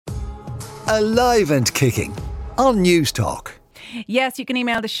Alive and Kicking on News Talk. Yes, you can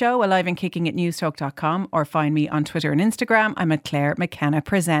email the show aliveandkicking@newstalk.com or find me on Twitter and Instagram. I'm at Clare McKenna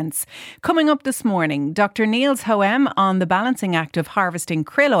Presents. Coming up this morning, Dr. Nils Hoem on the balancing act of harvesting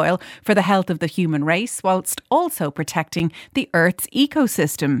krill oil for the health of the human race, whilst also protecting the Earth's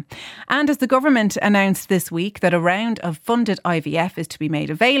ecosystem. And as the government announced this week that a round of funded IVF is to be made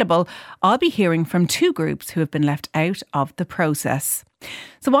available, I'll be hearing from two groups who have been left out of the process.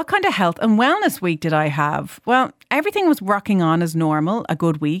 So what kind of health and wellness week did I have? Well, everything was rocking on as normal, a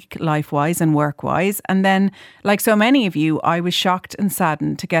good week, life-wise and work-wise. And then, like so many of you, I was shocked and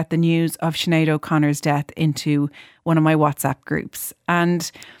saddened to get the news of Sinead O'Connor's death into one of my WhatsApp groups.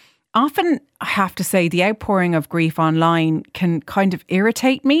 And often, I have to say, the outpouring of grief online can kind of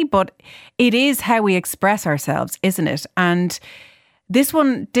irritate me, but it is how we express ourselves, isn't it? And this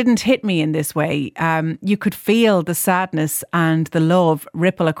one didn't hit me in this way. You could feel the sadness and the love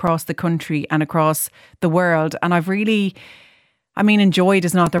ripple across the country and across the world. And I've really, enjoyed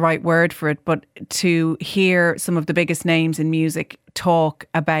is not the right word for it, but to hear some of the biggest names in music talk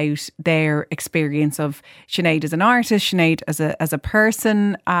about their experience of Sinead as an artist, Sinead as a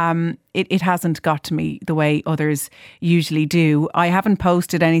person, it hasn't got to me the way others usually do. I haven't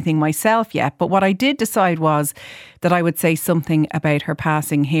posted anything myself yet, but what I did decide was that I would say something about her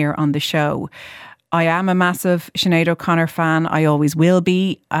passing here on the show. I am a massive Sinead O'Connor fan. I always will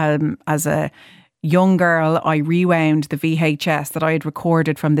be. As a young girl, I rewound the VHS that I had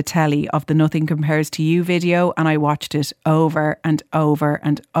recorded from the telly of the Nothing Compares to You video, and I watched it over and over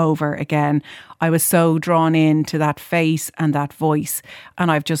and over again. I was so drawn in to that face and that voice,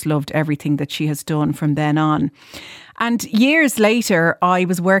 and I've just loved everything that she has done from then on. And years later, I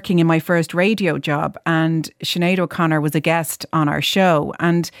was working in my first radio job, and Sinead O'Connor was a guest on our show,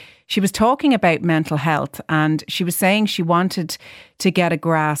 and she was talking about mental health, and she was saying she wanted to get a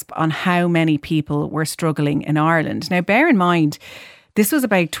grasp on how many people were struggling in Ireland. Now, bear in mind, this was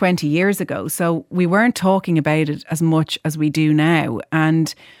about 20 years ago, so we weren't talking about it as much as we do now.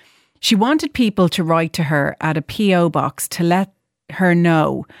 And she wanted people to write to her at a PO box to let her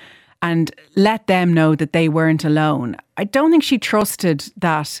know and let them know that they weren't alone. I don't think she trusted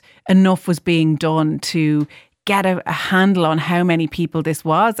that enough was being done to get a handle on how many people this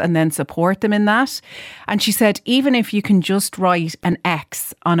was and then support them in that. And she said, even if you can just write an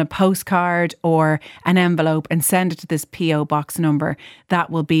X on a postcard or an envelope and send it to this PO box number,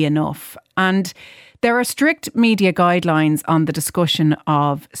 that will be enough. And there are strict media guidelines on the discussion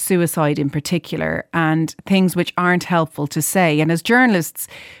of suicide in particular, and things which aren't helpful to say. And as journalists,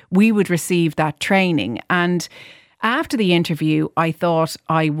 we would receive that training. And after the interview, I thought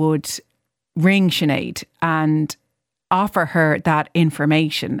I would ring Sinead and offer her that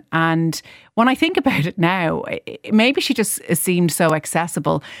information. And when I think about it now, maybe she just seemed so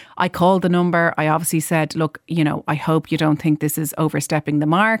accessible. I called the number. I obviously said, look, I hope you don't think this is overstepping the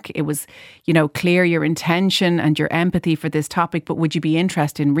mark. It was, clear your intention and your empathy for this topic, but would you be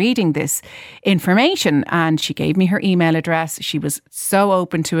interested in reading this information? And she gave me her email address. She was so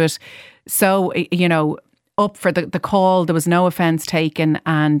open to it. So, up for the call. There was no offence taken,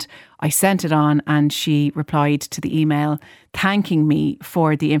 and I sent it on, and she replied to the email thanking me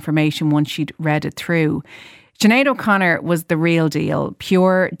for the information once she'd read it through. Sinead O'Connor was the real deal,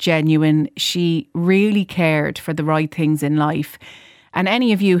 pure, genuine. She really cared for the right things in life. And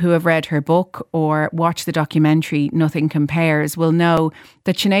any of you who have read her book or watched the documentary Nothing Compares will know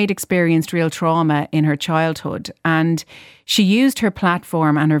that Sinead experienced real trauma in her childhood, and she used her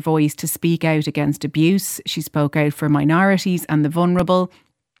platform and her voice to speak out against abuse. She spoke out for minorities and the vulnerable.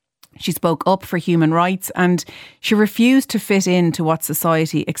 She spoke up for human rights, and she refused to fit into what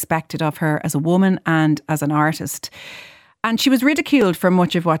society expected of her as a woman and as an artist. And she was ridiculed for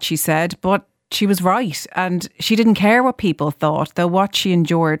much of what she said, but she was right, and she didn't care what people thought, though what she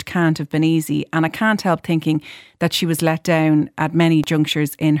endured can't have been easy. And I can't help thinking that she was let down at many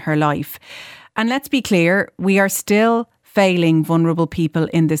junctures in her life. And let's be clear, we are still failing vulnerable people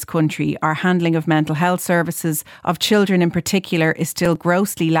in this country. Our handling of mental health services, of children in particular, is still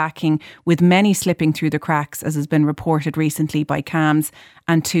grossly lacking, with many slipping through the cracks, as has been reported recently by CAMHS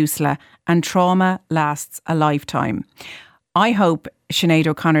and TUSLA, and trauma lasts a lifetime. I hope Sinead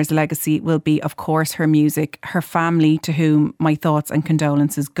O'Connor's legacy will be, of course, her music, her family, to whom my thoughts and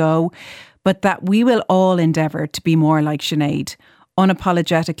condolences go, but that we will all endeavour to be more like Sinead,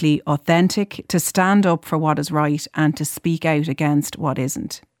 unapologetically authentic, to stand up for what is right and to speak out against what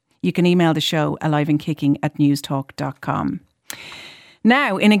isn't. You can email the show aliveandkicking@newstalk.com.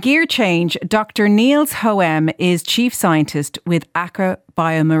 Now, in a gear change, Dr. Nils Hoem is Chief Scientist with Accra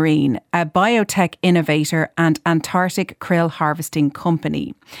Biomarine, a biotech innovator and Antarctic krill harvesting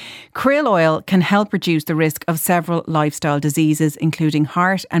company. Krill oil can help reduce the risk of several lifestyle diseases, including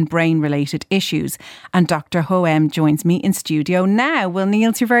heart and brain-related issues. And Dr. Hoem joins me in studio now. Well,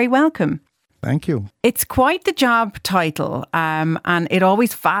 Nils, you're very welcome. Thank you. It's quite the job title, and it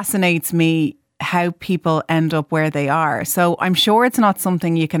always fascinates me how people end up where they are. So I'm sure it's not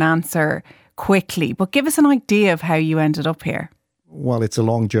something you can answer quickly, but give us an idea of how you ended up here. Well, it's a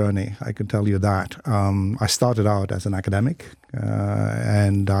long journey, I can tell you that. I started out as an academic,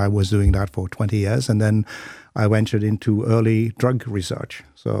 and I was doing that for 20 years. And then I ventured into early drug research.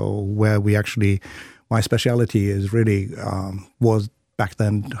 So where we actually, my specialty is really, was back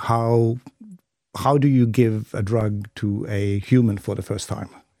then, how do you give a drug to a human for the first time?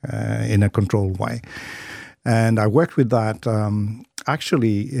 In a controlled way. And I worked with that.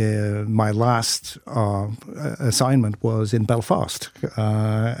 Actually, my last assignment was in Belfast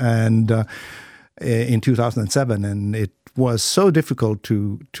and in 2007. And it was so difficult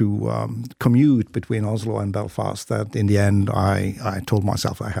to commute between Oslo and Belfast that in the end, I told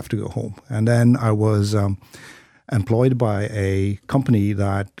myself I have to go home. And then I was employed by a company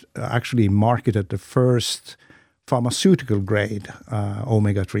that actually marketed the first pharmaceutical grade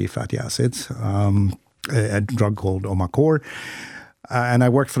omega-3 fatty acids, a drug called Omacor. And I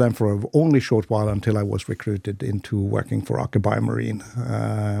worked for them for only a short while until I was recruited into working for Aker Biomarine,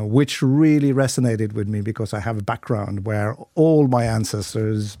 which really resonated with me because I have a background where all my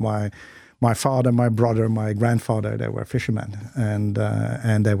ancestors, my father, my brother, my grandfather, they were fishermen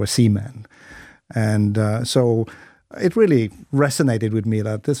and they were seamen. And so it really resonated with me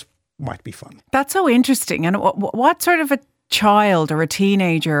that this might be fun. That's so interesting. And what sort of a child or a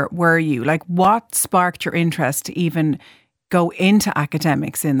teenager were you? Like, what sparked your interest to even go into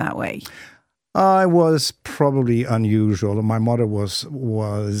academics in that way? I was probably unusual. My mother was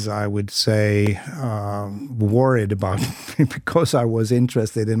I would say, worried about me because I was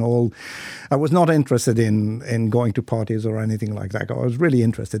interested in all. I was not interested in going to parties or anything like that. I was really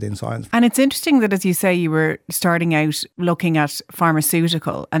interested in science. And it's interesting that, as you say, you were starting out looking at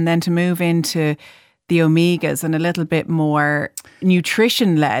pharmaceutical and then to move into the omegas and a little bit more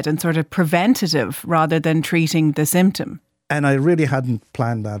nutrition-led and sort of preventative rather than treating the symptom. And I really hadn't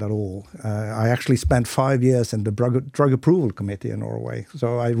planned that at all. I actually spent 5 years in the drug approval committee in Norway.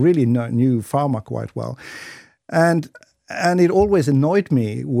 So I really knew pharma quite well. And it always annoyed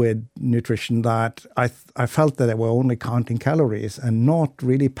me with nutrition that I felt that they were only counting calories and not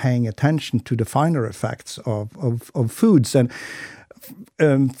really paying attention to the finer effects of foods. And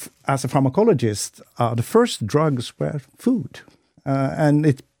as a pharmacologist, the first drugs were food. And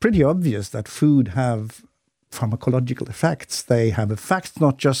it's pretty obvious that food have pharmacological effects. They have effects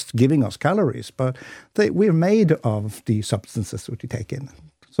not just giving us calories, but we're made of the substances that we take in.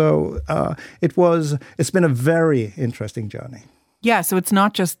 So it's been a very interesting journey. Yeah, so it's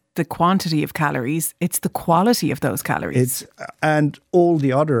not just the quantity of calories, it's the quality of those calories. And all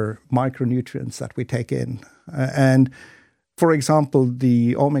the other micronutrients that we take in. And for example,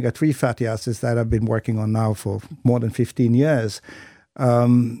 the omega-3 fatty acids that I've been working on now for more than 15 years,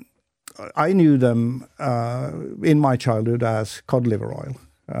 I knew them in my childhood as cod liver oil.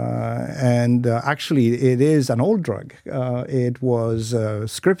 And actually, it is an old drug. It was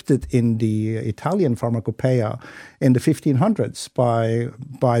scripted in the Italian pharmacopoeia in the 1500s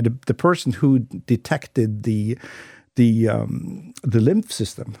by the person who detected the lymph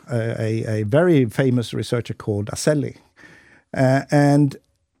system, a very famous researcher called Aselli. And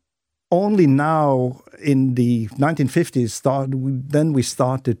only now in the 1950s, then we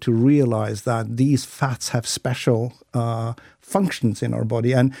started to realize that these fats have special functions in our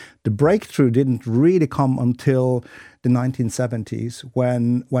body. And the breakthrough didn't really come until the 1970s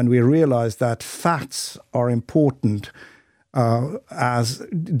when we realized that fats are important as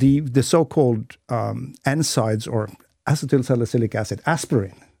the so-called NSAIDs or acetylsalicylic acid,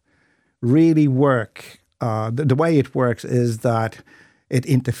 aspirin, really work. The way it works is that it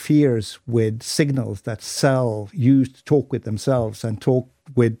interferes with signals that cells use to talk with themselves and talk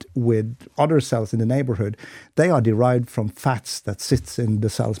with other cells in the neighborhood. They are derived from fats that sits in the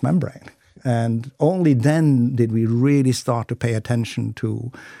cell's membrane. And only then did we really start to pay attention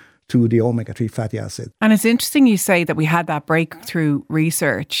to the omega-3 fatty acid. And it's interesting you say that we had that breakthrough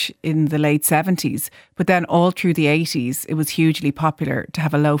research in the late 70s, but then all through the 80s, it was hugely popular to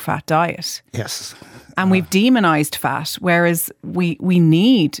have a low-fat diet. Yes. And we've demonized fat, whereas we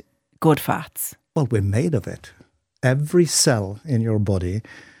need good fats. Well, we're made of it. Every cell in your body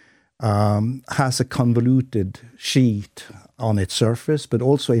has a convoluted sheet on its surface, but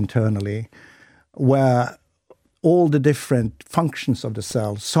also internally, where all the different functions of the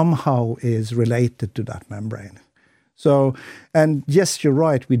cell somehow is related to that membrane. So, and yes, you're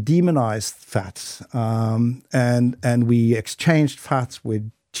right, we demonized fats, and we exchanged fats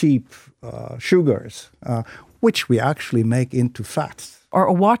with cheap sugars, which we actually make into fats.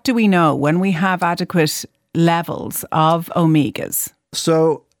 Or what do we know when we have adequate levels of omegas?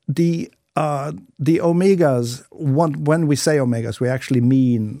 So the omegas, when we say omegas, we actually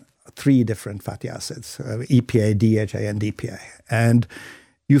mean 3 different fatty acids, EPA, DHA, and DPA. And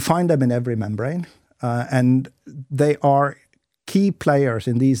you find them in every membrane, and they are key players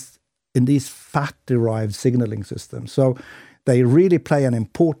in these fat-derived signaling systems. So they really play an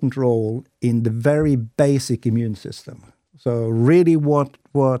important role in the very basic immune system. So really what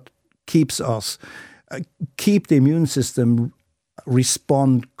keeps us, keep the immune system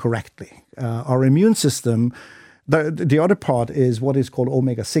respond correctly. Our immune system, the other part is what is called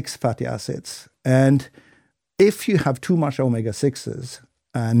omega-6 fatty acids. And if you have too much omega-6s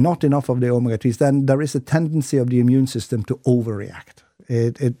and not enough of the omega-3s, then there is a tendency of the immune system to overreact.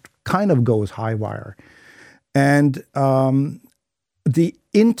 It kind of goes high wire. And the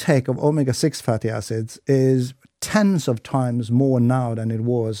intake of omega-6 fatty acids is tens of times more now than it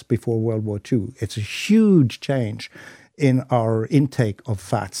was before World War II. It's a huge change in our intake of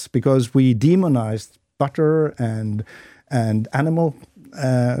fats because we demonized butter and animal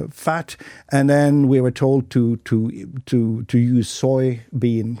fat, and then we were told to use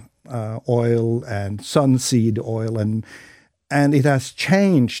soybean oil and sunseed oil, and it has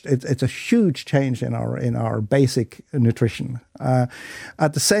changed. It's a huge change in our basic nutrition.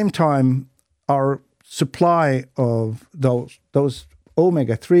 At the same time, our supply of those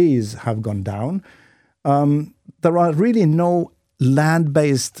omega-3s have gone down. There are really no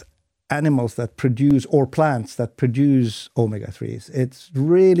land-based animals that produce, or plants that produce omega-3s. It's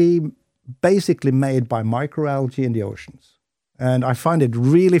really basically made by microalgae in the oceans. And I find it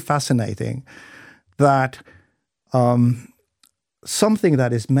really fascinating that something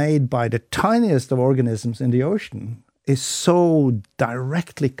that is made by the tiniest of organisms in the ocean is so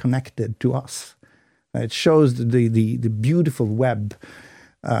directly connected to us. It shows the beautiful web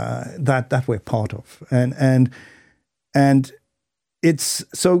that we're part of, and it's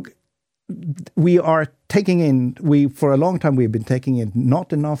so we are taking in. For a long time we've been taking in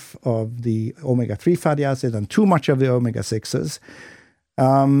not enough of the omega-3 fatty acids and too much of the omega-6s.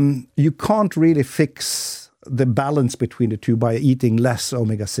 You can't really fix the balance between the two by eating less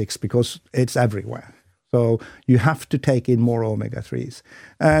omega-6 because it's everywhere. So you have to take in more omega-3s.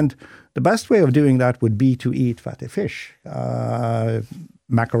 And the best way of doing that would be to eat fatty fish.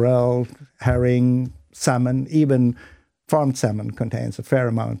 Mackerel, herring, salmon, even farmed salmon contains a fair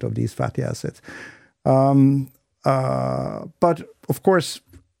amount of these fatty acids. But of course,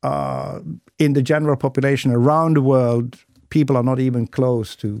 in the general population around the world, people are not even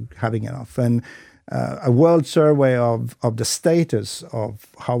close to having enough. And a world survey of the status of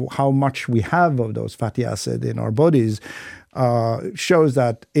how much we have of those fatty acids in our bodies shows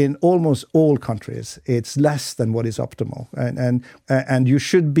that in almost all countries, it's less than what is optimal. And you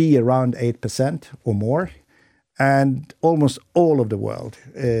should be around 8% or more. And almost all of the world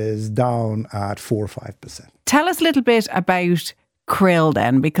is down at 4 or 5%. Tell us a little bit about krill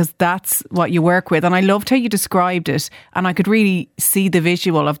then, because that's what you work with. And I loved how you described it. And I could really see the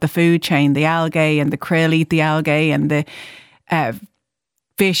visual of the food chain, the algae, and the krill eat the algae, and the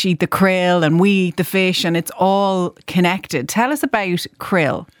fish eat the krill, and we eat the fish, and it's all connected. Tell us about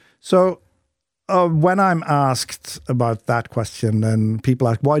krill. So when I'm asked about that question, then people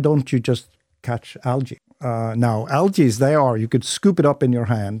ask, why don't you just catch algae? Now, algae, you could scoop it up in your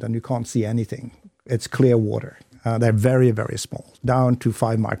hand and you can't see anything. It's clear water. They're very, very small, down to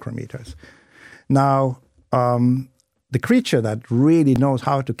 5 micrometers. Now, the creature that really knows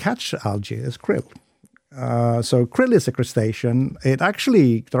how to catch algae is krill. So krill is a crustacean. There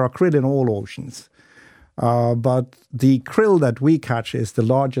are krill in all oceans. But the krill that we catch is the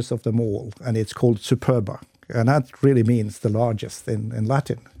largest of them all, and it's called superba. And that really means the largest in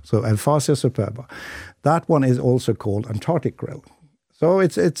Latin. So Elphasia superba. That one is also called Antarctic krill. So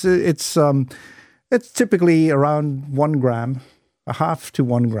it's typically around 1 gram, a half to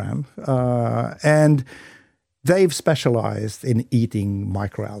 1 gram. And they've specialized in eating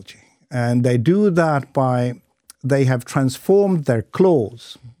microalgae. And they do that they have transformed their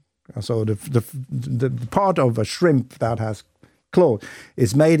claws. So the part of a shrimp that has claws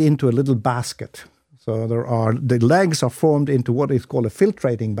is made into a little basket. So the legs are formed into what is called a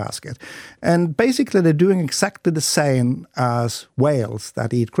filtrating basket. And basically they're doing exactly the same as whales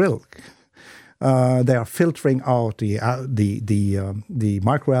that eat krill. They are filtering out the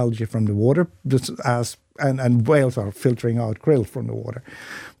microalgae from the water, and whales are filtering out krill from the water.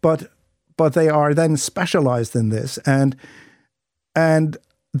 But they are then specialized in this, and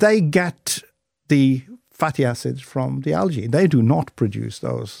they get the fatty acids from the algae. They do not produce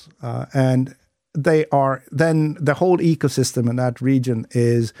those, and they are then the whole ecosystem in that region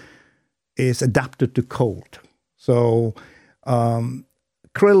is adapted to cold. So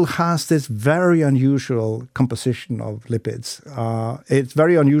krill has this very unusual composition of lipids. It's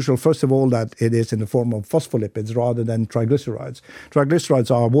very unusual, first of all, that it is in the form of phospholipids rather than triglycerides.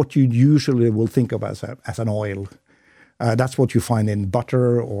 Triglycerides are what you usually will think of as an oil. That's what you find in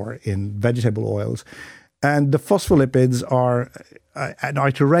butter or in vegetable oils. And the phospholipids are an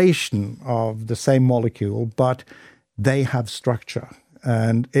iteration of the same molecule, but they have structure.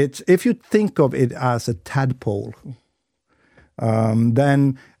 And if you think of it as a tadpole,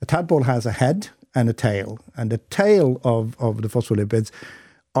 then a tadpole has a head and a tail. And the tail of the phospholipids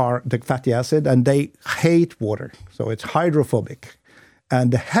are the fatty acid, and they hate water. So it's hydrophobic.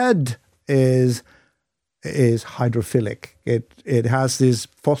 And the head is hydrophilic. It has this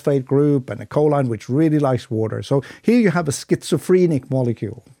phosphate group and a choline which really likes water. So here you have a schizophrenic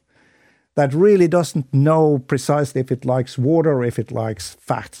molecule that really doesn't know precisely if it likes water or if it likes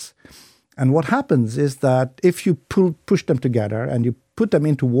fats. And what happens is that if you push them together and you put them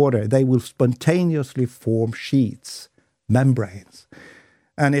into water, they will spontaneously form sheets, membranes.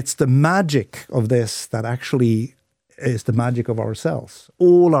 And it's the magic of this that actually is the magic of our cells.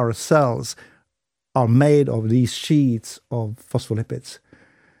 All our cells are made of these sheets of phospholipids.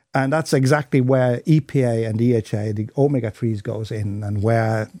 And that's exactly where EPA and DHA, the omega-3s, goes in, and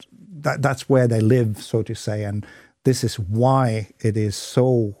where that's where they live, so to say. And this is why it is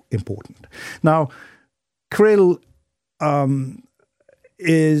so important. Now, krill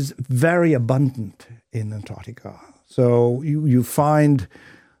is very abundant in Antarctica. So you find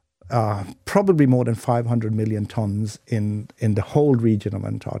probably more than 500 million tons in the whole region of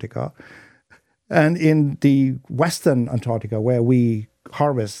Antarctica. And in the western Antarctica, where we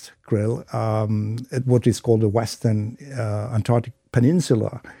harvest krill, what is called the Western Antarctic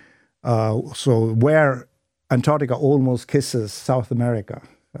Peninsula, so where Antarctica almost kisses South America,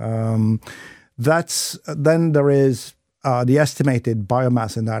 then there is the estimated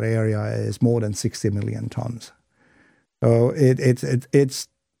biomass in that area is more than 60 million tons. So it's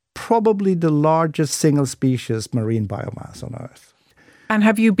probably the largest single species marine biomass on Earth. And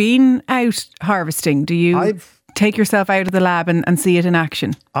have you been out harvesting? Do you take yourself out of the lab and see it in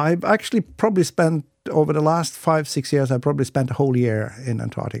action? I've actually probably spent, over the last 5-6 years, I've probably spent a whole year in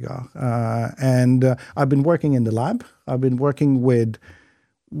Antarctica. And I've been working in the lab. I've been working with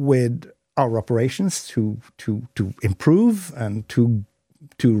our operations to improve and to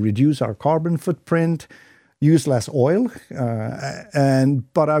reduce our carbon footprint, use less oil.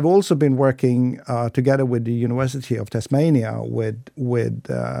 But I've also been working together with the University of Tasmania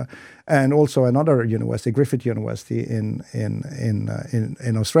and also another university, Griffith University in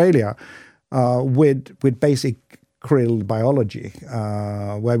Australia, with basic krill biology,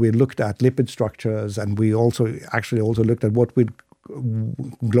 where we looked at lipid structures, and we also looked at what would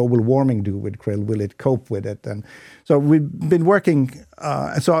global warming do with krill. Will it cope with it? And so we've been working.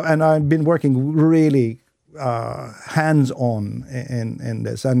 And I've been working really hands-on in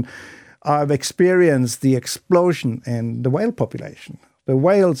this, and I've experienced the explosion in the whale population. The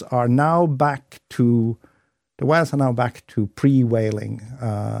whales are now back to pre-whaling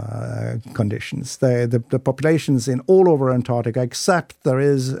conditions. The populations in all over Antarctica, except there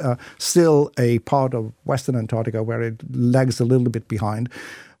is still a part of Western Antarctica where it lags a little bit behind,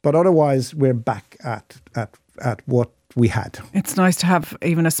 but otherwise we're back at what we had. It's nice to have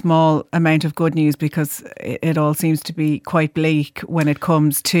even a small amount of good news, because it all seems to be quite bleak when it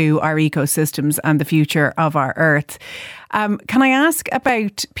comes to our ecosystems and the future of our Earth. Can I ask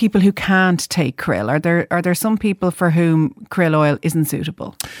about people who can't take krill? Are there some people for whom krill oil isn't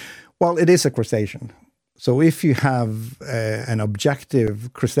suitable? Well, it is a crustacean. So if you have an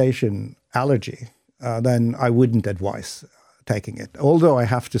objective crustacean allergy, then I wouldn't advise taking it. Although I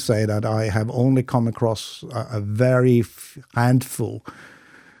have to say that I have only come across a very few handful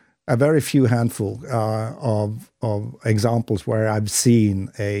of examples where I've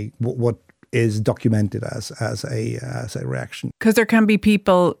seen what is documented as a reaction. Because there can be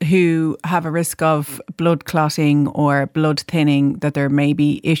people who have a risk of blood clotting or blood thinning that there may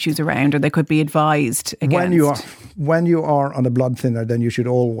be issues around, or they could be advised against. When you are on a blood thinner, then you should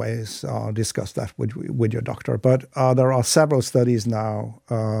always discuss that with your doctor. But there are several studies now,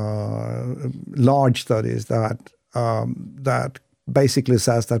 large studies that basically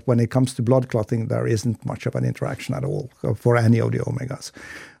says that when it comes to blood clotting, there isn't much of an interaction at all for any of the omegas.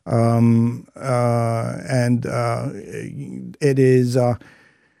 It is...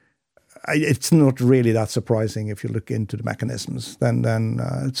 it's not really that surprising if you look into the mechanisms.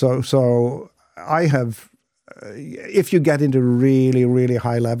 So I have... if you get into really, really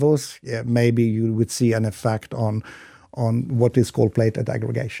high levels, maybe you would see an effect on what is called platelet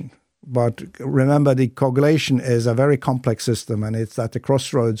aggregation. But remember, the coagulation is a very complex system, and it's at the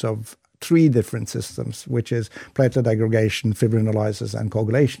crossroads of 3 different systems, which is platelet aggregation, fibrinolysis, and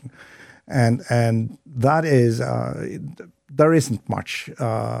coagulation. And that is, there isn't much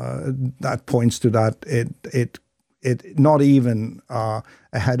that points to that. It not even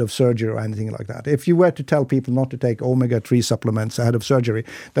ahead of surgery or anything like that. If you were to tell people not to take omega-3 supplements ahead of surgery,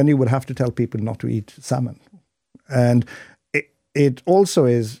 then you would have to tell people not to eat salmon. And it also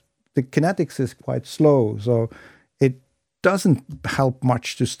is, the kinetics is quite slow, so it doesn't help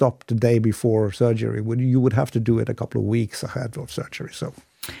much to stop the day before surgery. You would have to do it a couple of weeks ahead of surgery. So,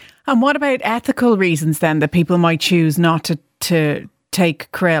 and what about ethical reasons then that people might choose not to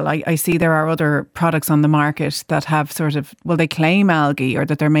take krill? I see there are other products on the market that have sort of, well, they claim algae or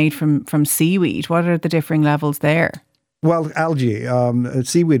that they're made from seaweed. What are the differing levels there? Well, algae,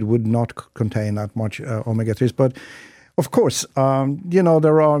 seaweed would not contain that much omega-3s, but of course,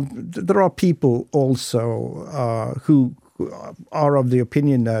 there are people also who are of the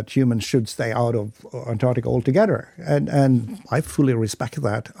opinion that humans should stay out of Antarctica altogether, and I fully respect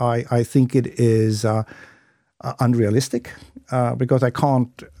that. I think it is unrealistic because I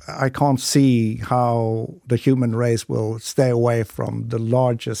can't see how the human race will stay away from the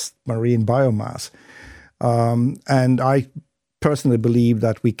largest marine biomass, and I personally believe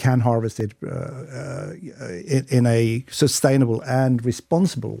that we can harvest it in a sustainable and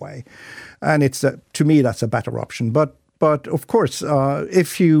responsible way, and to me that's a better option. But of course,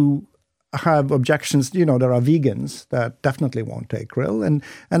 if you have objections, there are vegans that definitely won't take krill, and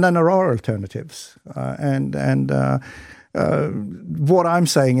then there are alternatives. What I'm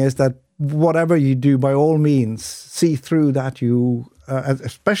saying is that whatever you do, by all means, see through that you,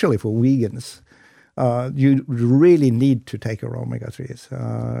 especially for vegans, you really need to take your omega-3s.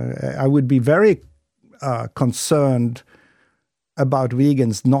 I would be very concerned about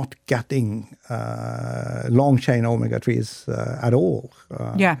vegans not getting long-chain omega-3s at all.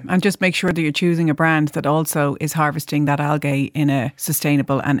 And just make sure that you're choosing a brand that also is harvesting that algae in a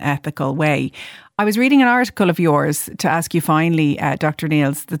sustainable and ethical way. I was reading an article of yours, to ask you finally, Dr.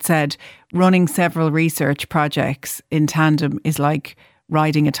 Nils, that said running several research projects in tandem is like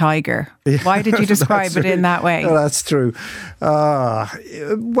riding a tiger. Why did you describe it in that way? Oh, that's true.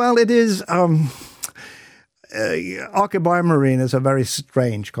 Well, it is... Aker BioMarine is a very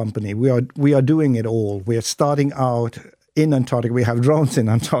strange company. We are doing it all. We are starting out in Antarctica. We have drones in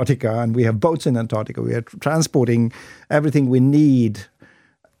Antarctica and we have boats in Antarctica. We are transporting everything we need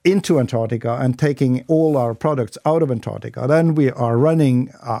into Antarctica and taking all our products out of Antarctica. Then we are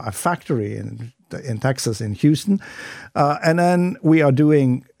running a factory in Texas, in Houston. And then we are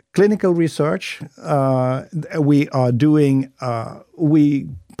doing clinical research. We are doing...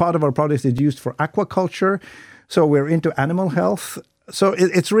 part of our product is used for aquaculture, so we're into animal health. So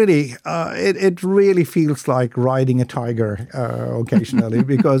it's really, it really feels like riding a tiger occasionally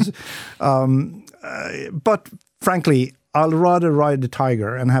because, but frankly, I'll rather ride the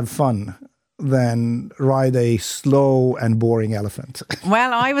tiger and have fun than ride a slow and boring elephant.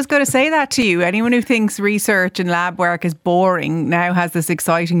 Well, I was going to say that to you. Anyone who thinks research and lab work is boring now has this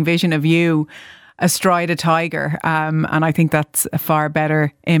exciting vision of you astride a tiger. And I think that's a far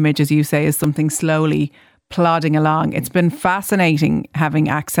better image, as you say, is something slowly plodding along. It's been fascinating having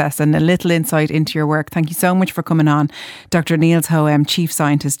access and a little insight into your work. Thank you so much for coming on. Dr. Nils Hoem, Chief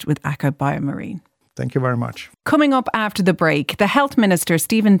Scientist with Aker BioMarine. Thank you very much. Coming up after the break, the Health Minister,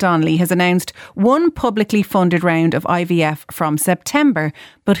 Stephen Donnelly, has announced one publicly funded round of IVF from September.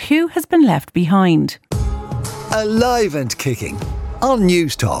 But who has been left behind? Alive and kicking on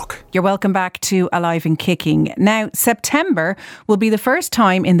News Talk. You're welcome back to Alive and Kicking. Now, September will be the first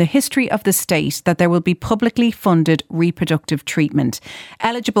time in the history of the state that there will be publicly funded reproductive treatment.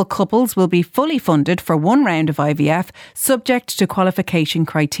 Eligible couples will be fully funded for one round of IVF, subject to qualification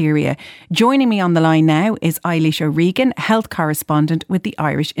criteria. Joining me on the line now is Eilish O'Regan, health correspondent with the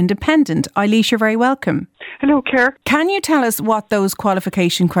Irish Independent. Eilish, you're very welcome. Hello, Clare. Can you tell us what those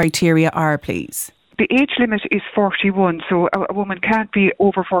qualification criteria are, please? the age limit is 41, so a woman can't be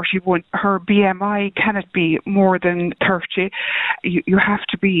over 41. Her BMI cannot be more than 30. You have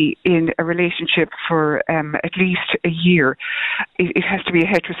to be in a relationship for at least a year. It has to be a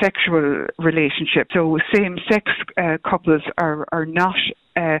heterosexual relationship. So same-sex couples are not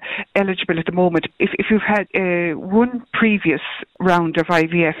eligible at the moment. If you've had one previous round of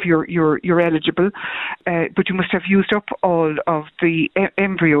IVF, you're eligible, but you must have used up all of the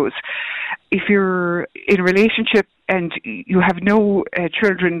embryos. If you're in a relationship and you have no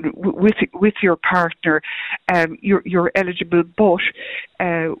children with your partner, you're eligible, but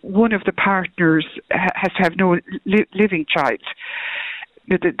one of the partners has to have no living child.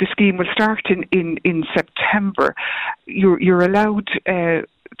 The scheme will start in September. You're allowed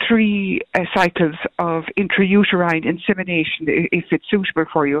 3 cycles of intrauterine insemination if it's suitable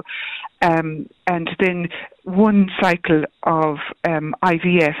for you, and then 1 cycle of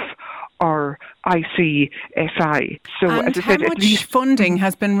IVF or ICSI. So, and as I said, how much at least funding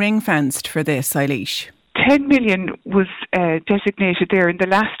has been ring-fenced for this, Eilish? 10 million was designated there in the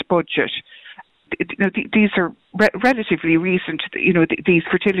last budget. These are relatively recent, these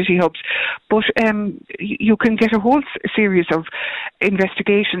fertility hubs, but you can get a whole series of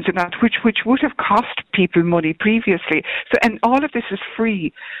investigations in that, which would have cost people money previously. So, and all of this is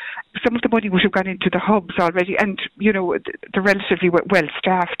free. Some of the money would have gone into the hubs already, and they're relatively well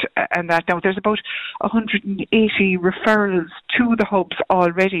staffed. And that now there's about 180 referrals to the hubs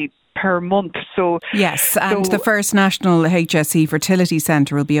already per month. So yes, and the first national HSE fertility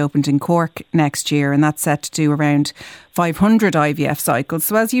centre will be opened in Cork next year, and that's set to do around 500 IVF cycles.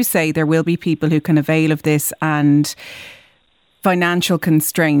 So as you say, there will be people who can avail of this, and financial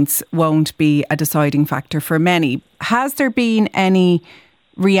constraints won't be a deciding factor for many. Has there been any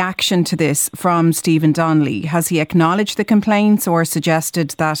reaction to this from Stephen Donnelly? Has he acknowledged the complaints or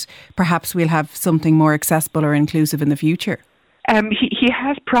suggested that perhaps we'll have something more accessible or inclusive in the future? He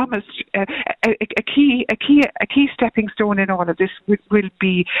has promised a key stepping stone in all of this will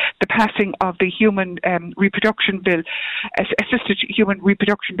be the passing of the Human Reproduction Bill, Assisted Human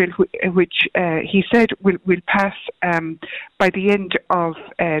Reproduction Bill, which he said will pass by the end of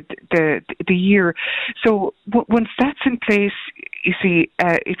the year. So once that's in place, you see,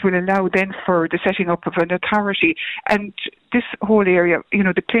 it will allow then for the setting up of an authority, and this whole area,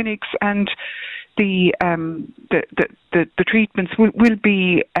 the clinics and the treatments will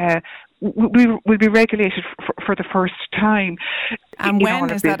be regulated for the first time. And when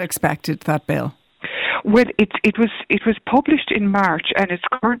is that expected, that bill? Well, it was published in March, and it's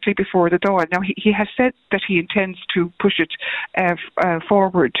currently before the Dáil. Now he has said that he intends to push it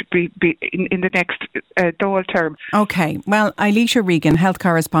forward in the next Dáil term. Okay, well, Eilish Regan, health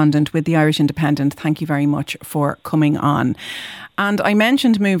correspondent with the Irish Independent, thank you very much for coming on. And I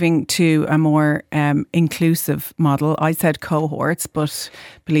mentioned moving to a more inclusive model. I said cohorts, but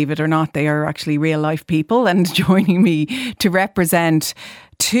believe it or not, they are actually real life people. And joining me to represent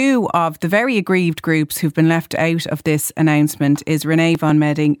 2 of the very aggrieved groups who've been left out of this announcement is Renee von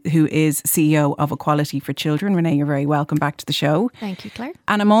Medding, who is CEO of Equality for Children. Renee, you're very welcome back to the show. Thank you, Claire.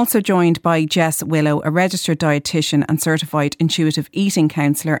 And I'm also joined by Jess Willow, a registered dietitian and certified intuitive eating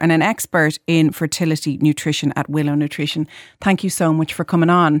counsellor and an expert in fertility nutrition at Willow Nutrition. Thank you so much for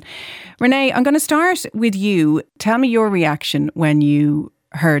coming on. Renee, I'm going to start with you. Tell me your reaction when you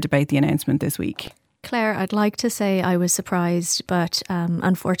heard about the announcement this week. Claire, I'd like to say I was surprised, but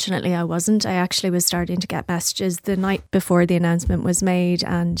unfortunately I wasn't. I actually was starting to get messages the night before the announcement was made,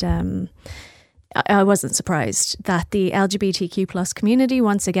 and I wasn't surprised that the LGBTQ plus community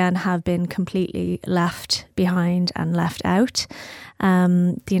once again have been completely left behind and left out.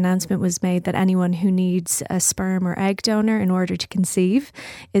 The announcement was made that anyone who needs a sperm or egg donor in order to conceive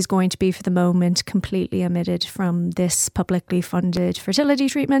is going to be, for the moment, completely omitted from this publicly funded fertility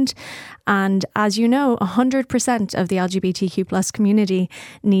treatment. And as you know, 100% of the LGBTQ plus community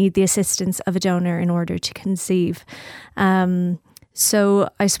need the assistance of a donor in order to conceive. So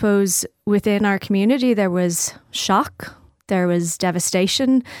I suppose within our community there was shock. There was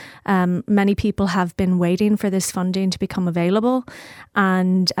devastation. Many people have been waiting for this funding to become available,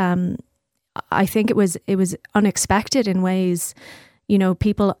 and I think it was unexpected in ways.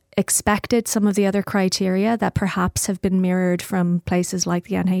 People expected some of the other criteria that perhaps have been mirrored from places like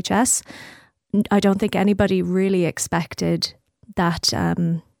the NHS. I don't think anybody really expected that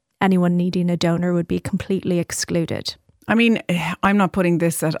anyone needing a donor would be completely excluded. I mean, I'm not putting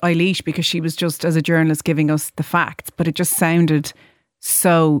this at Eilish because she was just, as a journalist, giving us the facts, but it just sounded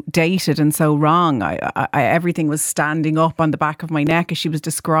so dated and so wrong. Everything was standing up on the back of my neck as she was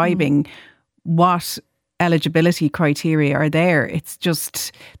describing what eligibility criteria are there. It's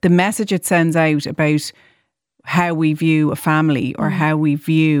just the message it sends out about how we view a family or how we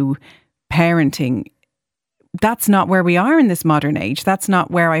view parenting. That's not where we are in this modern age. That's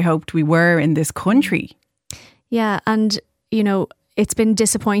not where I hoped we were in this country. Yeah, and, you know, it's been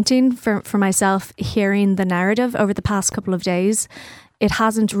disappointing for myself hearing the narrative over the past couple of days. It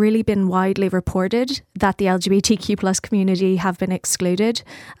hasn't really been widely reported that the LGBTQ plus community have been excluded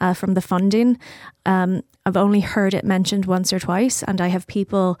from the funding. I've only heard it mentioned once or twice, and I have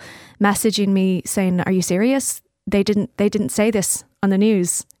people messaging me saying, "Are you serious? They didn't say this on the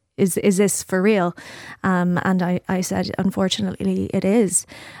news. Is this for real?" And I said, unfortunately, it is.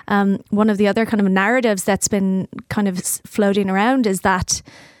 One of the other kind of narratives that's been kind of floating around is that,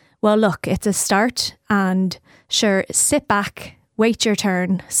 well, look, it's a start, and sure, sit back, wait your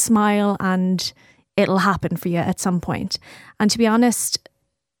turn, smile, and it'll happen for you at some point. And to be honest,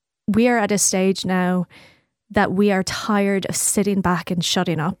 we are at a stage now that we are tired of sitting back and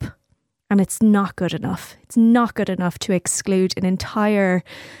shutting up. And it's not good enough. It's not good enough to exclude an entire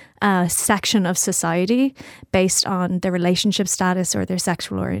section of society based on their relationship status or their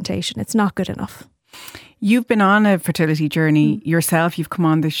sexual orientation. It's not good enough. You've been on a fertility journey yourself. You've come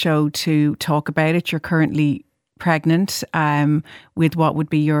on this show to talk about it. You're currently pregnant with what would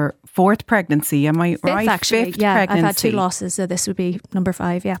be your fourth pregnancy. Am I right? Actually, Fifth yeah. pregnancy. I've had 2 losses, so this would be number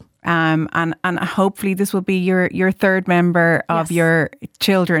 5, yeah. And hopefully this will be your third member of your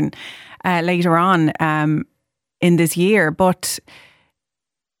children later on in this year. But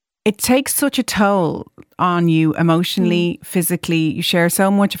it takes such a toll on you emotionally, physically. You share so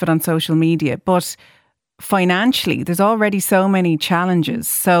much of it on social media, but financially, there's already so many challenges.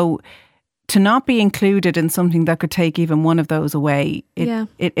 So to not be included in something that could take even one of those away,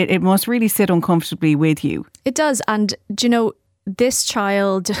 it must really sit uncomfortably with you. It does. And, do you know, this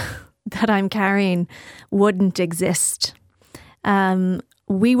child that I'm carrying wouldn't exist.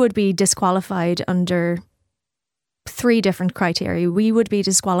 We would be disqualified under 3 different criteria. We would be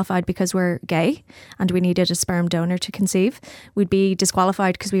disqualified because we're gay and we needed a sperm donor to conceive. We'd be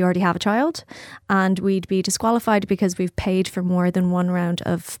disqualified because we already have a child, and we'd be disqualified because we've paid for more than 1 round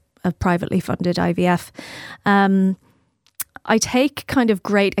of privately funded IVF. I take kind of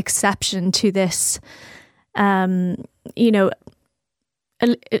great exception to this,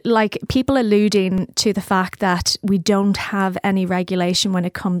 like people alluding to the fact that we don't have any regulation when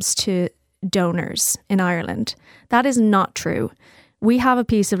it comes to donors in Ireland. That is not true. We have a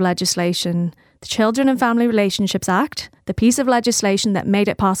piece of legislation, the Children and Family Relationships Act, the piece of legislation that made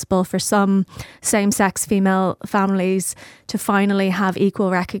it possible for some same-sex female families to finally have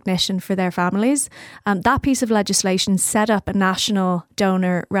equal recognition for their families. That piece of legislation set up a national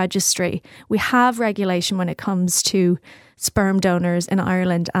donor registry. We have regulation when it comes to sperm donors in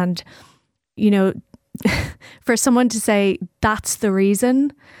Ireland. And, you know, for someone to say that's the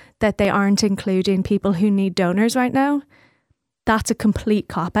reason that they aren't including people who need donors right now, that's a complete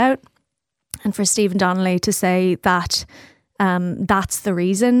cop-out. And for Stephen Donnelly to say that that's the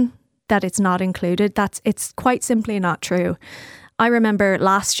reason that it's not included, it's quite simply not true. I remember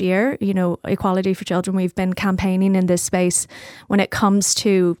last year, you know, Equality for Children, we've been campaigning in this space when it comes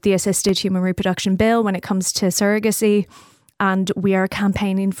to the Assisted Human Reproduction Bill, when it comes to surrogacy, and we are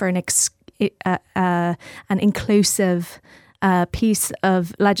campaigning for an inclusive piece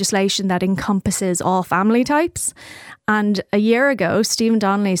of legislation that encompasses all family types. And a year ago, Stephen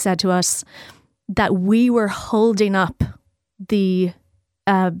Donnelly said to us that we were holding up the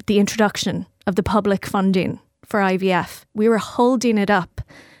introduction of the public funding for IVF. We were holding it up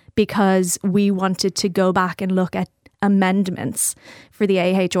because we wanted to go back and look at amendments for the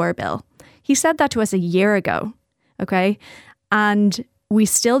AHR bill. He said that to us a year ago, okay? And we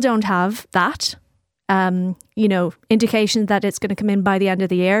still don't have that. Indication that it's going to come in by the end of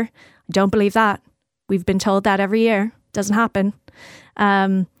the year. I don't believe that. We've been told that every year. Doesn't happen.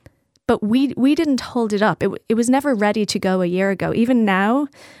 But we didn't hold it up. It was never ready to go a year ago. Even now,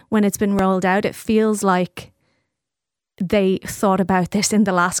 when it's been rolled out, it feels like they thought about this in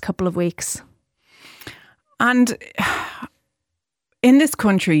the last couple of weeks. And in this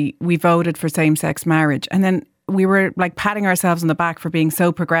country, we voted for same-sex marriage, and then we were like patting ourselves on the back for being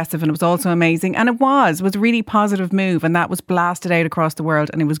so progressive, and it was also amazing. And it was a really positive move, and that was blasted out across the world,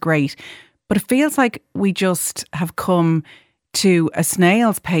 and it was great. But it feels like we just have come to a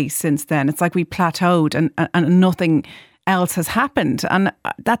snail's pace since then. It's like we plateaued and nothing else has happened. And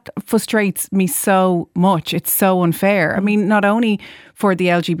that frustrates me so much. It's so unfair. I mean, not only for the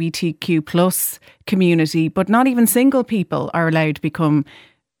LGBTQ plus community, but not even single people are allowed to become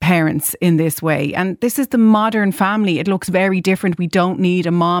parents in this way. And this is the modern family. It looks very different. We don't need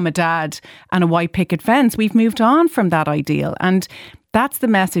a mom, a dad and a white picket fence. We've moved on from that ideal. And that's the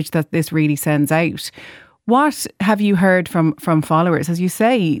message that this really sends out. What have you heard from followers? As you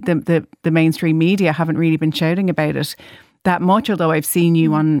say, the mainstream media haven't really been shouting about it that much, although I've seen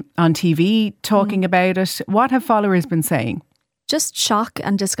you on TV talking about it. What have followers been saying? Just shock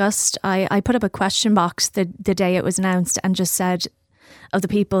and disgust. I put up a question box the day it was announced and just said, of the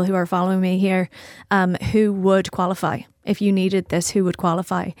people who are following me here, who would qualify? If you needed this, who would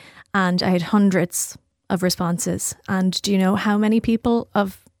qualify? And I had hundreds of responses. And do you know how many people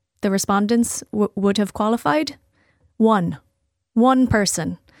of the respondents would have qualified? One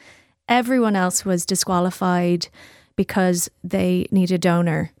person. Everyone else was disqualified because they need a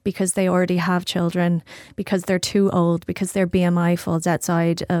donor, because they already have children, because they're too old, because their BMI falls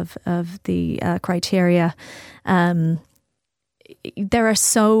outside of the criteria. There are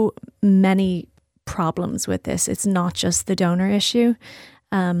so many problems with this. It's not just the donor issue,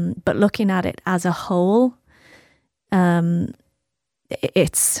 but looking at it as a whole,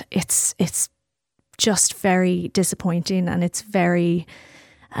 it's just very disappointing, and it's very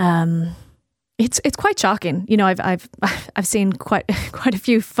it's quite shocking. You know, I've seen quite a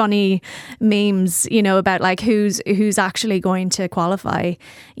few funny memes, you know, about like who's actually going to qualify.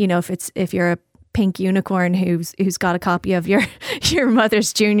 You know, if you're a pink unicorn who's got a copy of your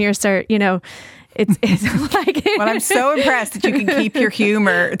mother's junior cert, you know, it's like. Well, I'm so impressed that you can keep your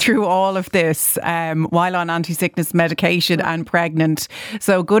humour through all of this while on anti-sickness medication and pregnant.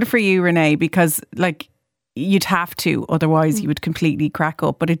 So good for you, Renee, because like you'd have to, otherwise you would completely crack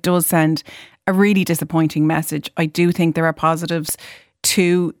up. But it does send a really disappointing message. I do think there are positives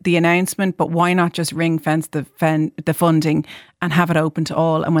to the announcement, but why not just ring fence the funding and have it open to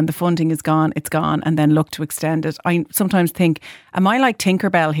all? And when the funding is gone, it's gone, and then look to extend it. I sometimes think, am I like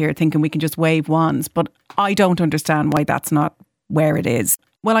Tinkerbell here, thinking we can just wave wands? But I don't understand why that's not where it is.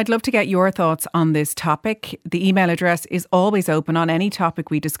 Well, I'd love to get your thoughts on this topic. The email address is always open on any topic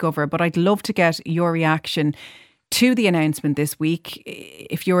we discover, but I'd love to get your reaction to the announcement this week.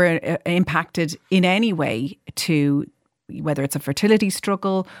 If you're impacted in any way to whether it's a fertility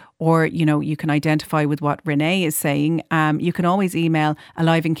struggle or, you know, you can identify with what Renee is saying, you can always email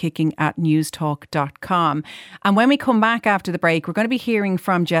aliveandkicking@newstalk.com. And when we come back after the break, we're going to be hearing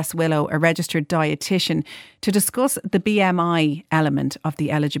from Jess Willow, a registered dietitian, to discuss the BMI element of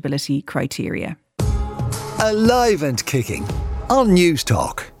the eligibility criteria. Alive and Kicking on News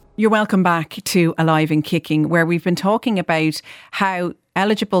Talk. You're welcome back to Alive and Kicking, where we've been talking about how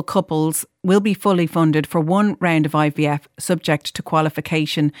eligible couples will be fully funded for one round of IVF subject to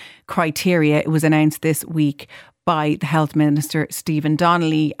qualification criteria. It was announced this week by the Health Minister, Stephen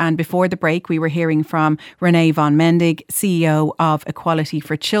Donnelly. And before the break, we were hearing from Renee von Mendig, CEO of Equality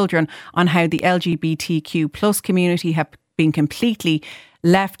for Children, on how the LGBTQ plus community have been completely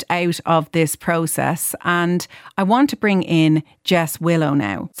left out of this process. And I want to bring in Jess Willow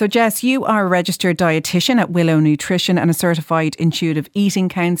now. So Jess, you are a registered dietitian at Willow Nutrition and a certified intuitive eating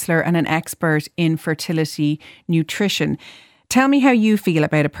counsellor and an expert in fertility nutrition. Tell me how you feel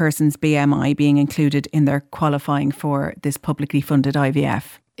about a person's BMI being included in their qualifying for this publicly funded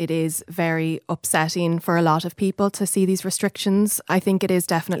IVF. It is very upsetting for a lot of people to see these restrictions. I think it is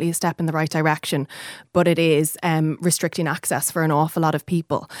definitely a step in the right direction, but it is restricting access for an awful lot of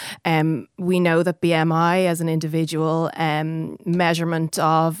people. We know that BMI as an individual measurement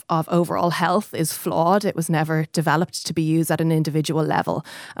of overall health is flawed. It was never developed to be used at an individual level.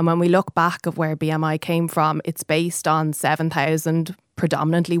 And when we look back of where BMI came from, it's based on 7,000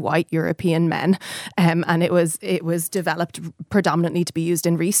 predominantly white European men, and it was developed predominantly to be used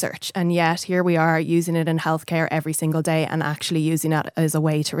in research, and yet here we are using it in healthcare every single day and actually using it as a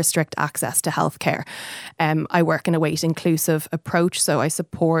way to restrict access to healthcare. I work in a weight inclusive approach, so I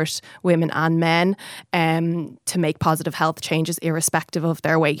support women and men to make positive health changes irrespective of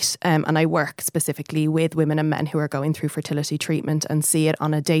their weight, and I work specifically with women and men who are going through fertility treatment and see it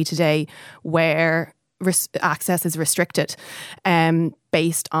on a day-to-day where access is restricted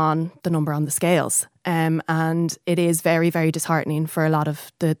based on the number on the scales. And it is very, very disheartening for a lot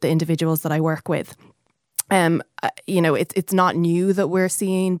of the individuals that I work with. You know, it's not new that we're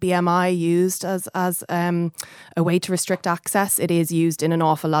seeing BMI used as a way to restrict access. It is used in an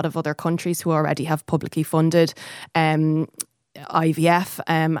awful lot of other countries who already have publicly funded IVF,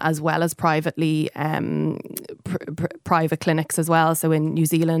 as well as privately private clinics as well. So in New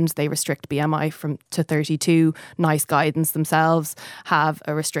Zealand, they restrict BMI to 32. Nice Guidance themselves have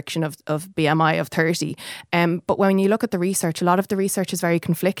a restriction of BMI of 30. But when you look at the research, a lot of the research is very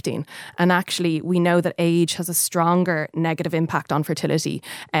conflicting. And actually, we know that age has a stronger negative impact on fertility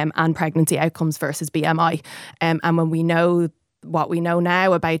and pregnancy outcomes versus BMI. And when we know what we know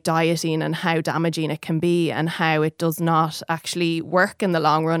now about dieting and how damaging it can be and how it does not actually work in the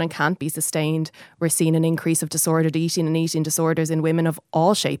long run and can't be sustained, we're seeing an increase of disordered eating and eating disorders in women of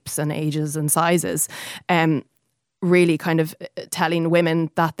all shapes and ages and sizes. Really kind of telling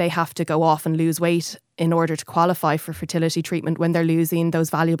women that they have to go off and lose weight in order to qualify for fertility treatment when they're losing those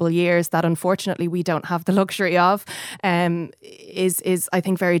valuable years that unfortunately we don't have the luxury of, is I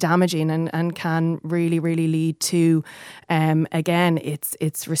think very damaging and can really, really lead to, again,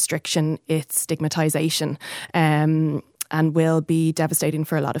 it's restriction, it's stigmatisation, and will be devastating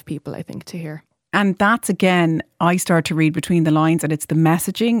for a lot of people, I think, to hear. And that's, again, I start to read between the lines, and it's the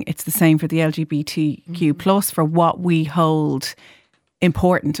messaging. It's the same for the LGBTQ plus, for what we hold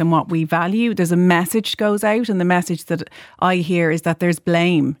important and what we value. There's a message goes out, and the message that I hear is that there's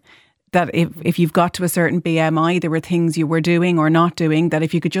blame. That if you've got to a certain BMI, there were things you were doing or not doing, that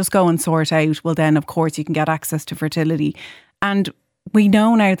if you could just go and sort out, well then of course you can get access to fertility. And we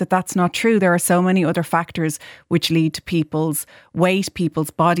know now that that's not true. There are so many other factors which lead to people's weight,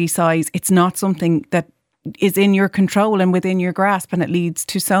 people's body size. It's not something that is in your control and within your grasp, and it leads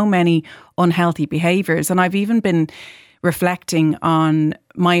to so many unhealthy behaviours. And I've even been reflecting on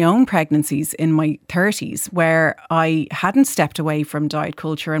my own pregnancies in my 30s, where I hadn't stepped away from diet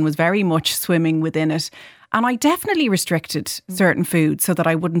culture and was very much swimming within it. And I definitely restricted certain foods so that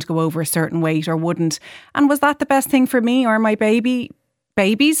I wouldn't go over a certain weight or wouldn't. And was that the best thing for me or my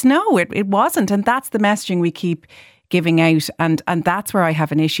babies? No, it wasn't. And that's the messaging we keep giving out. And that's where I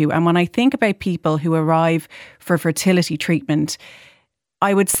have an issue. And when I think about people who arrive for fertility treatment,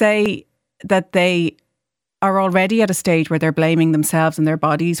 I would say that they are already at a stage where they're blaming themselves and their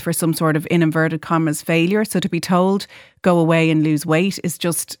bodies for some sort of, in inverted commas, failure. So to be told, go away and lose weight is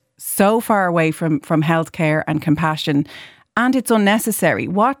just so far away from healthcare and compassion, and it's unnecessary.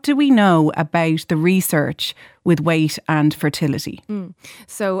 What do we know about the research with weight and fertility?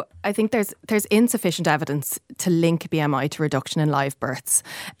 So I think there's insufficient evidence to link BMI to reduction in live births.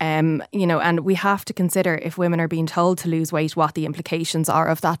 And we have to consider, if women are being told to lose weight, what the implications are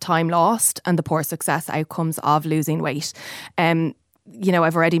of that time lost and the poor success outcomes of losing weight.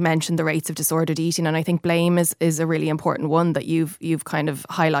 I've already mentioned the rates of disordered eating, and I think blame is a really important one that you've kind of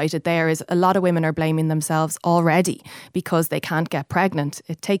highlighted there. Is a lot of women are blaming themselves already because they can't get pregnant.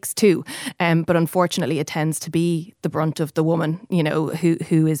 It takes two, but unfortunately, it tends to be the brunt of the woman,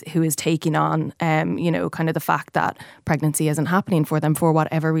 who is taking on, kind of the fact that pregnancy isn't happening for them for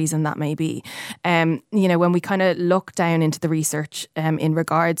whatever reason that may be. When we kind of look down into the research in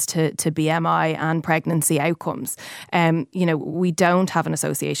regards to BMI and pregnancy outcomes, we don't have an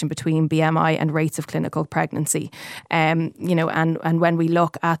association between BMI and rates of clinical pregnancy. And when we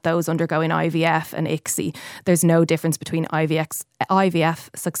look at those undergoing IVF and ICSI, there's no difference between IVF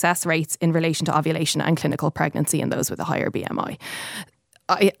success rates in relation to ovulation and clinical pregnancy in those with a higher BMI.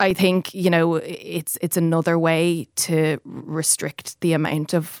 I think, it's another way to restrict the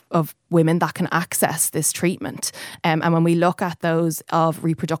amount of women that can access this treatment. And when we look at those of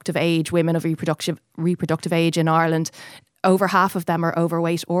reproductive age, women of reproductive age in Ireland, over half of them are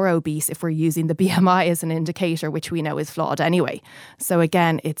overweight or obese if we're using the BMI as an indicator, which we know is flawed anyway. So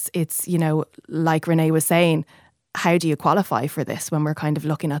again, it's like Renee was saying, how do you qualify for this when we're kind of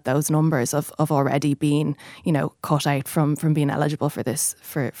looking at those numbers of already being, cut out from being eligible for this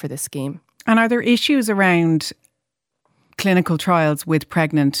scheme? And are there issues around clinical trials with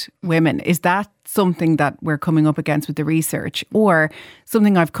pregnant women? Is that something that we're coming up against with the research? Or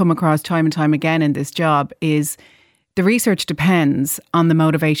something I've come across time and time again in this job is the research depends on the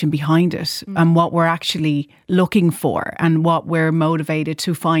motivation behind it and what we're actually looking for and what we're motivated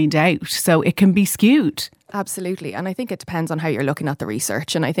to find out. So it can be skewed. Absolutely. And I think it depends on how you're looking at the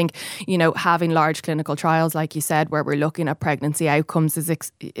research. And I think, having large clinical trials, like you said, where we're looking at pregnancy outcomes,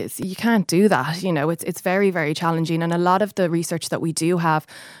 is you can't do that. It's very, very challenging. And a lot of the research that we do have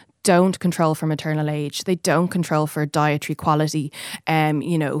don't control for maternal age. They don't control for dietary quality,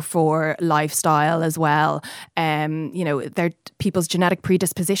 for lifestyle as well. They're people's genetic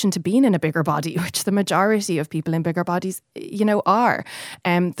predisposition to being in a bigger body, which the majority of people in bigger bodies, are.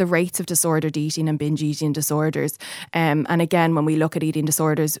 The rates of disordered eating and binge eating disorders. And again, when we look at eating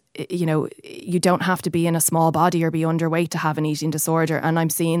disorders, you don't have to be in a small body or be underweight to have an eating disorder. And I'm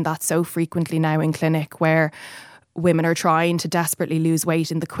seeing that so frequently now in clinic where women are trying to desperately lose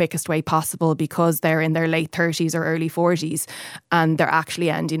weight in the quickest way possible because they're in their late 30s or early 40s, and they're actually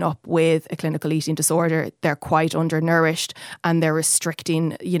ending up with a clinical eating disorder. They're quite undernourished, and they're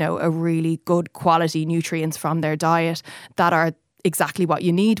restricting, a really good quality nutrients from their diet that are exactly what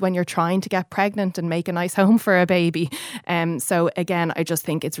you need when you're trying to get pregnant and make a nice home for a baby. So again, I just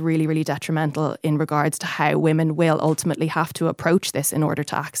think it's really, really detrimental in regards to how women will ultimately have to approach this in order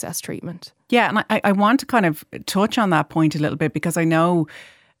to access treatment. Yeah, and I want to kind of touch on that point a little bit, because I know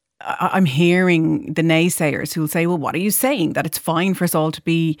I'm hearing the naysayers who will say, well, what are you saying? That it's fine for us all to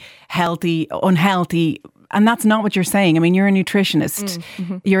be healthy, unhealthy. And that's not what you're saying. I mean, you're a nutritionist,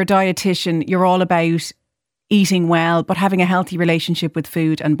 you're a dietitian, you're all about eating well, but having a healthy relationship with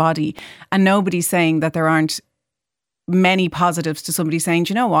food and body. And nobody's saying that there aren't many positives to somebody saying,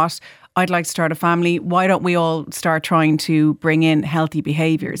 do you know what, I'd like to start a family. Why don't we all start trying to bring in healthy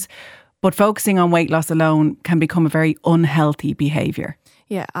behaviours? But focusing on weight loss alone can become a very unhealthy behaviour.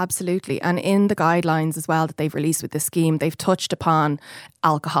 Yeah, absolutely. And in the guidelines as well that they've released with the scheme, they've touched upon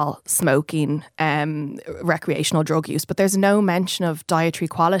alcohol, smoking, recreational drug use, but there's no mention of dietary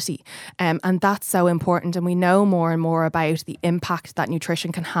quality. And that's so important. And we know more and more about the impact that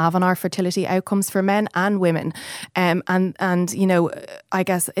nutrition can have on our fertility outcomes for men and women. And I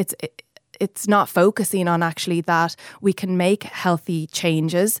guess it's not focusing on actually that we can make healthy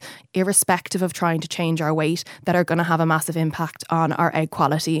changes irrespective of trying to change our weight that are going to have a massive impact on our egg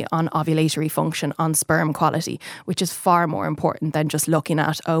quality, on ovulatory function, on sperm quality, which is far more important than just looking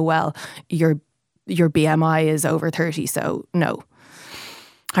at, oh, well, your BMI is over 30, so no.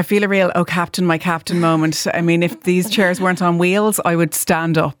 I feel a real, oh, captain, my captain moment. I mean, if these chairs weren't on wheels, I would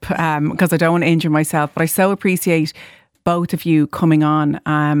stand up because I don't want to injure myself. But I so appreciate both of you coming on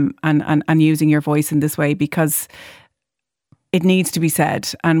and using your voice in this way, because it needs to be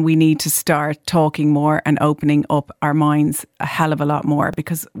said, and we need to start talking more and opening up our minds a hell of a lot more,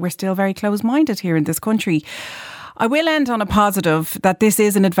 because we're still very close-minded here in this country. I will end on a positive, that this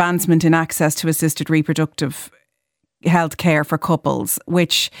is an advancement in access to assisted reproductive health care for couples,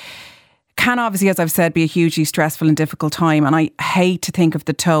 which can obviously, as I've said, be a hugely stressful and difficult time. And I hate to think of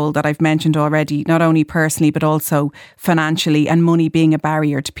the toll that I've mentioned already, not only personally, but also financially, and money being a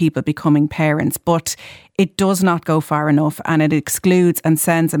barrier to people becoming parents. But it does not go far enough, and it excludes and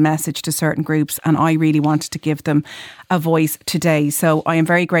sends a message to certain groups. And I really wanted to give them a voice today. So I am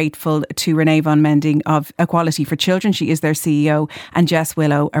very grateful to Renee Von Mending of Equality for Children. She is their CEO, and Jess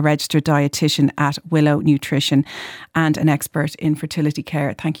Willow, a registered dietitian at Willow Nutrition and an expert in fertility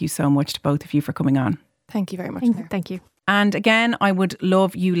care. Thank you so much to both of you for coming on. Thank you very much. Thank you. And again, I would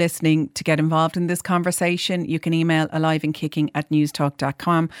love you listening to get involved in this conversation. You can email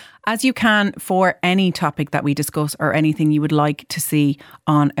aliveandkicking@newstalk.com, as you can for any topic that we discuss or anything you would like to see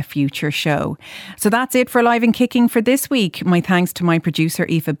on a future show. So that's it for Alive and Kicking for this week. My thanks to my producer,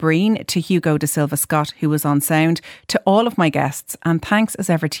 Aoife Breen, to Hugo De Silva Scott, who was on sound, to all of my guests, and thanks as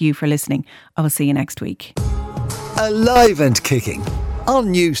ever to you for listening. I will see you next week. Alive and Kicking on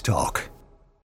Newstalk.